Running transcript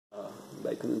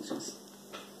bacon and cheese.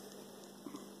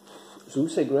 Should we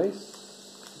say grace?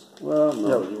 Well,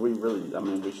 no. Yeah, we really. I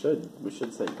mean, we should. We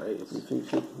should say grace. You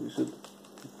think we should?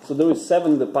 So there is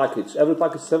 7 in the package. Every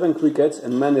package 7 crickets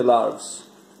and many larves.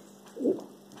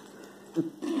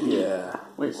 Yeah.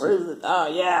 Wait, where is it? Oh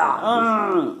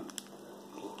yeah.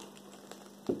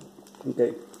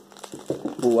 Okay.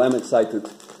 Oh, I'm excited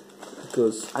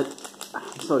because I'm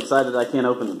so excited I can't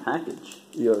open the package.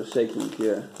 you're shaking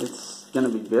here. It's gonna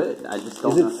be good. I just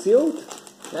don't. Is it sealed?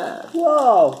 Yeah.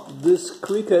 Wow! These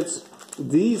crickets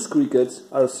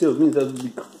are sealed. Means they'll be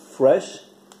fresh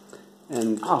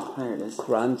and Oh, there it is.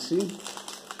 crunchy.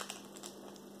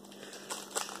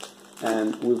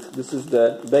 And this is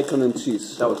the bacon and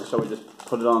cheese. Shall we just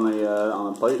put it on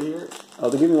a plate here? Oh,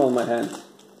 they give me one in my hand.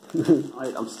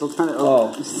 Wait, I'm still trying to Oh,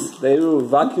 open this. they will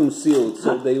vacuum sealed,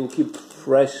 so they will keep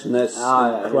freshness Ah,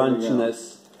 and yeah,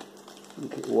 crunchiness.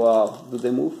 Okay, wow, do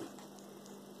they move?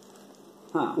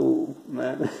 Huh. Oh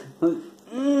man.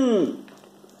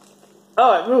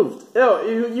 Oh, it moved. Oh,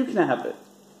 you can have it.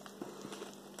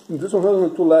 This one has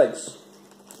only 2 legs.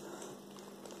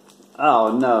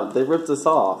 Oh no, they ripped us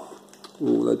off. Oh,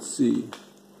 let's see.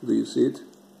 Do you see it?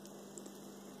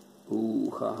 Oh,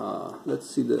 haha. Let's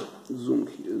see the zoom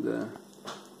here.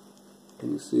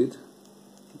 Can you see it?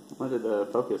 Why did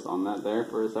focus on that there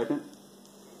for a second?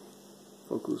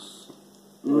 Focus.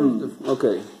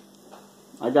 Okay.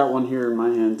 I got one here in my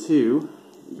hand too.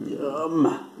 Yum.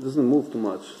 It doesn't move too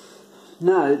much.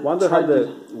 No, Wonder how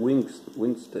the wings.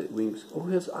 Oh,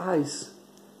 he has eyes.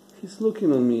 He's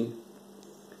looking at me.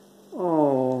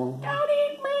 Oh. Don't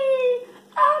eat me!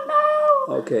 Oh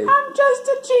no! Okay. I'm just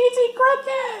a cheesy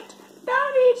cricket!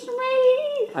 Don't eat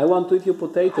me! I want to eat your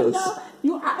potatoes. No,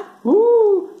 you are.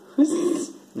 Ooh!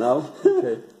 No?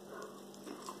 Okay.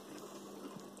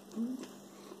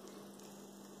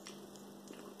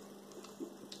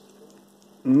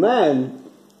 Man!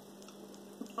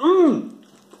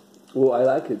 Oh, I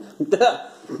like it.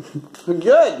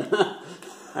 Good!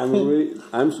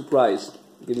 I'm surprised.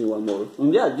 Give me one more.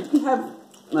 Yeah, you can have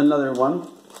another one.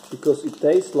 Because it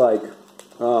tastes like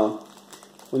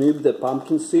when you eat the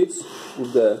pumpkin seeds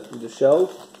with the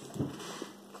shell.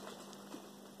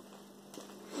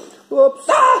 Oops!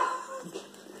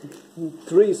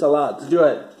 3 is a lot. Do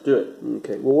it.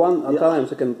 Okay, well, one at a time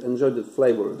so I can enjoy the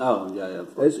flavor. Oh, yeah.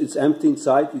 It's empty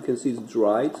inside, you can see it's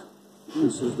dried.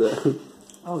 This is the...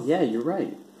 Oh, yeah, you're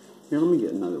right. Here, let me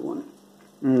get another one.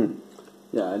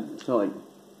 Yeah, I feel like...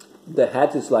 The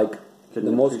head is like Couldn't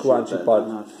the most appreciate crunchy that part.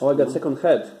 enough. Oh, I got second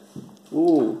head.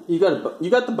 Ooh, You got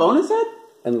the bonus head?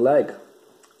 and leg.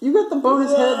 You got the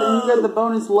bonus head and you got the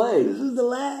bonus leg. is the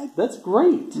leg. That's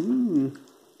great.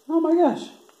 Oh my gosh.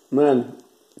 Man,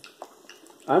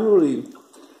 I'm really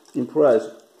impressed.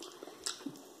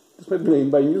 This might be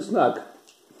my new snack.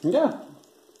 Yeah.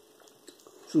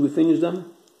 Should we finish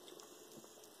them?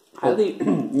 Highly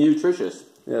nutritious.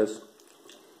 Yes.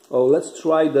 Oh, let's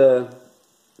try the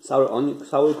sour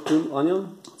cream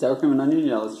onion. Sour cream and onion?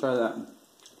 Yeah, let's try that.